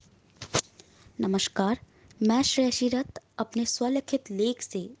नमस्कार। मैं श्रेयसी रथ अपने स्वलिखित लेख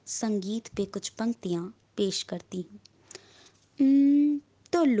से संगीत पे कुछ पंक्तियाँ पेश करती हूँ।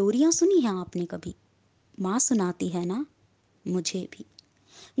 तो लोरियाँ सुनी हैं आपने कभी? माँ सुनाती है ना, मुझे भी।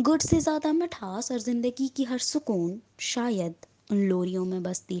 गुड़ से ज़्यादा मिठास और ज़िंदगी की हर सुकून शायद उन लोरियों में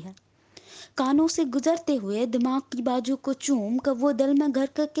बसती है। कानों से गुजरते हुए दिमाग की बाजू को चूम कब वो दिल में घर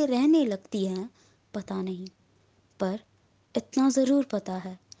करके रहने लगती है, पता नहीं। पर इतना ज़रूर पता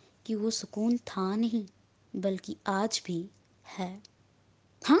है कि वो सुकून था नहीं, बल्कि आज भी है।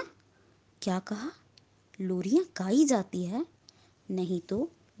 हाँ, क्या कहा? लोरियां गाई जाती है? नहीं तो,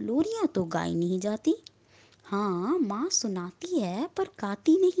 लोरियां तो गाई नहीं जाती। हाँ, माँ सुनाती है पर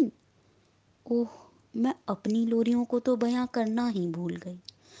गाती नहीं। ओह, मैं अपनी लोरियों को तो बयां करना ही भूल गई।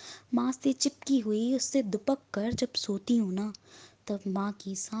 माँ से चिपकी हुई उससे दुपक कर जब सोती हूँ ना, तब माँ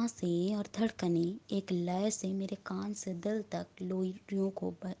की सांसें और धड़कनें एक लय से मेरे कान से दिल तक लोरियों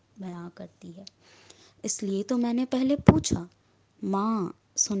को बयां करती है। इसलिए तो मैंने पहले पूछा, माँ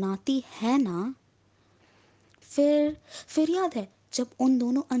सुनाती है ना? फिर याद है जब उन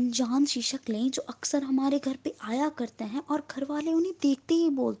दोनों अनजान सी शक्लें जो अक्सर हमारे घर पे आया करते हैं और घर वाले उन्हें देखते ही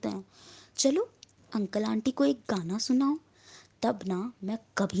बोलते हैं, चलो अंकल आंटी को एक गाना सुनाओ। तब ना मैं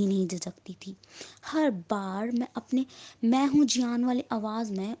कभी नहीं झिझकती थी। हर बार मैं अपने मैं हूँ जियान वाली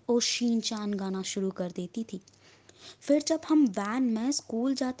आवाज़ में ओ शीन चान गाना शुरू कर देती थी। फिर जब हम वैन में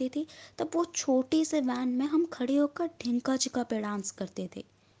स्कूल जाते थे, तब वो छोटे से वैन में हम खड़े होकर ढिंका चिका पे डांस करते थे।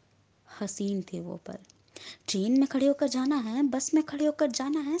 हसीन थे वो पल। ट्रेन में खड़े होकर जाना है, बस में खड़े होकर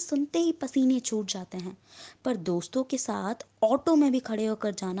जाना है, सुनते ही पसीने छूट जाते हैं। पर दोस्तों के साथ ऑटो में भी खड़े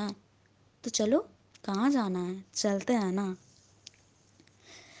होकर जाना है तो चलो, कहाँ जाना है, चलते हैं ना।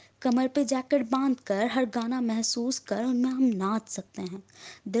 कमर पे जैकेट बांध कर हर गाना महसूस कर उनमें हम नाच सकते हैं।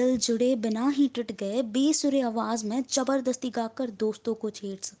 दिल जुड़े बिना ही टूट गए बेसुरे आवाज़ में जबरदस्ती गाकर दोस्तों को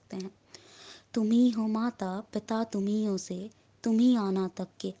छेड़ सकते हैं। तुम ही हो माता पिता, तुम ही हो से तुम ही आना तक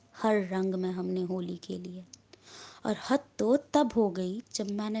के हर रंग में हमने होली खेली है। और हद तो तब हो गई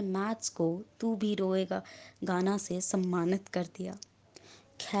जब मैंने मैथ्स को तू भी रोएगा गाना से सम्मानित कर दिया।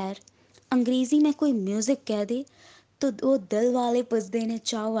 खैर, अंग्रेज़ी में कोई म्यूज़िक कह दे तो वो दिल वाले पुस देने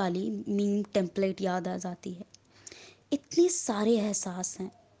चाव वाली मीम टेम्पलेट याद आ जाती है। इतने सारे एहसास हैं।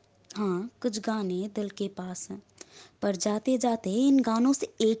 हाँ, कुछ गाने दिल के पास हैं। पर जाते जाते इन गानों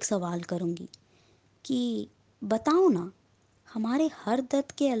से एक सवाल करूँगी कि बताओ ना, हमारे हर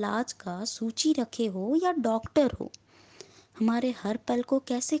दर्द के इलाज का सूची रखे हो या डॉक्टर हो? हमारे हर पल को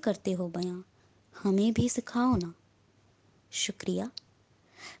कैसे करते हो बयां? हमें भी सिखाओ ना। शुक्रिया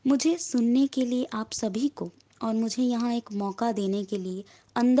मुझे सुनने के लिए आप सभी को, और मुझे यहाँ एक मौका देने के लिए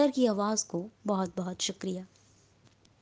अंदर की आवाज़ को बहुत बहुत शुक्रिया।